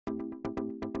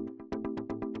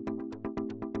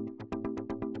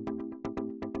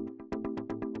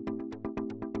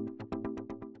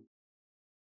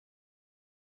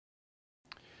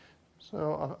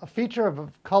So a feature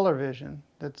of color vision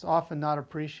that's often not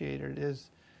appreciated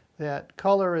is that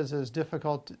color is as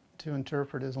difficult to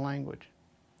interpret as language.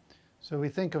 So we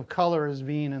think of color as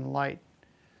being in light.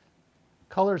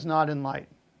 Color's not in light.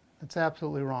 That's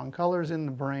absolutely wrong. Color's in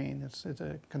the brain. It's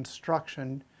a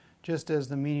construction, just as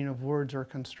the meaning of words are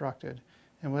constructed.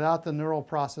 And without the neural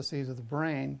processes of the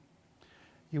brain,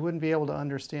 you wouldn't be able to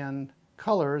understand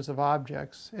colors of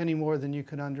objects any more than you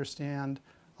could understand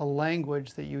a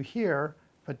language that you hear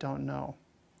but don't know.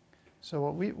 So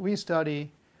what we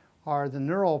study are the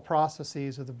neural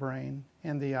processes of the brain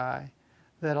and the eye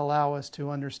that allow us to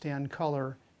understand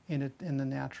color in the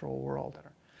natural world.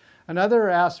 Another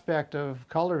aspect of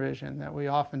color vision that we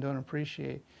often don't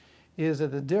appreciate is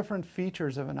that the different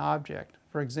features of an object,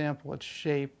 for example, its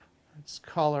shape, its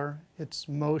color, its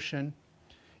motion,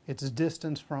 its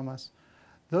distance from us,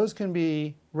 those can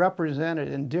be represented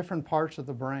in different parts of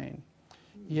the brain.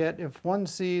 Yet if one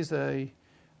sees a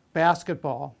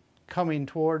basketball coming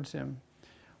towards him,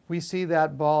 we see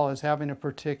that ball as having a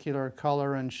particular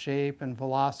color and shape and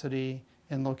velocity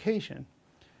and location.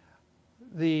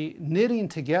 The knitting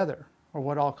together, or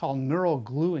what I'll call neural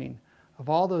gluing, of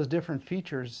all those different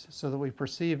features so that we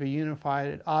perceive a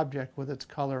unified object with its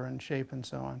color and shape and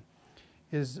so on,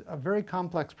 is a very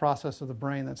complex process of the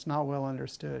brain that's not well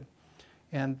understood.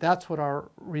 And that's what our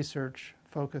research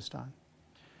focused on.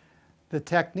 The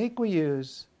technique we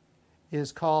use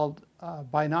is called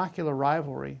binocular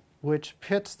rivalry, which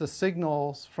pits the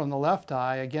signals from the left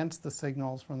eye against the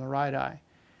signals from the right eye.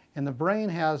 And the brain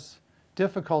has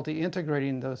difficulty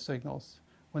integrating those signals.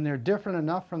 When they're different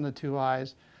enough from the two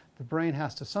eyes, the brain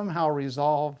has to somehow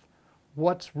resolve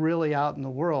what's really out in the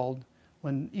world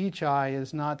when each eye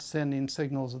is not sending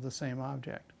signals of the same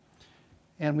object.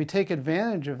 And we take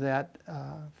advantage of that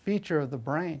feature of the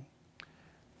brain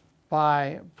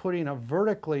by putting a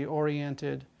vertically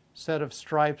oriented set of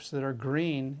stripes that are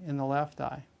green in the left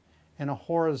eye and a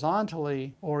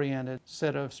horizontally oriented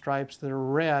set of stripes that are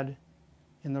red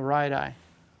in the right eye,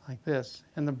 like this.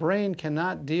 And the brain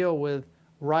cannot deal with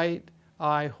right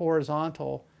eye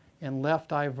horizontal and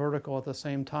left eye vertical at the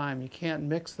same time. You can't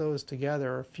mix those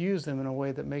together or fuse them in a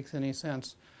way that makes any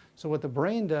sense. So what the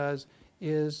brain does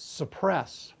is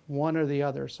suppress one or the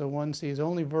other. So one sees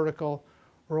only vertical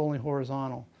or only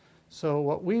horizontal. So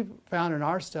what we've found in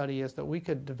our study is that we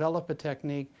could develop a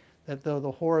technique that though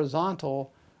the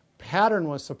horizontal pattern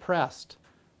was suppressed,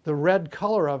 the red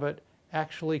color of it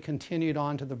actually continued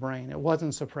onto the brain. It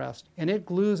wasn't suppressed. And it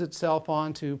glues itself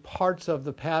onto parts of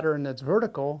the pattern that's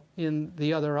vertical in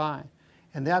the other eye.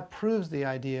 And that proves the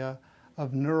idea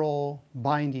of neural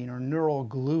binding or neural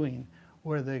gluing,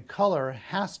 where the color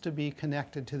has to be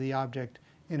connected to the object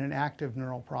in an active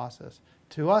neural process.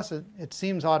 To us, it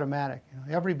seems automatic.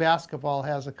 Every basketball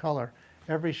has a color.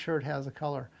 Every shirt has a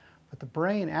color. But the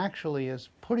brain actually is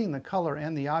putting the color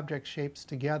and the object shapes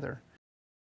together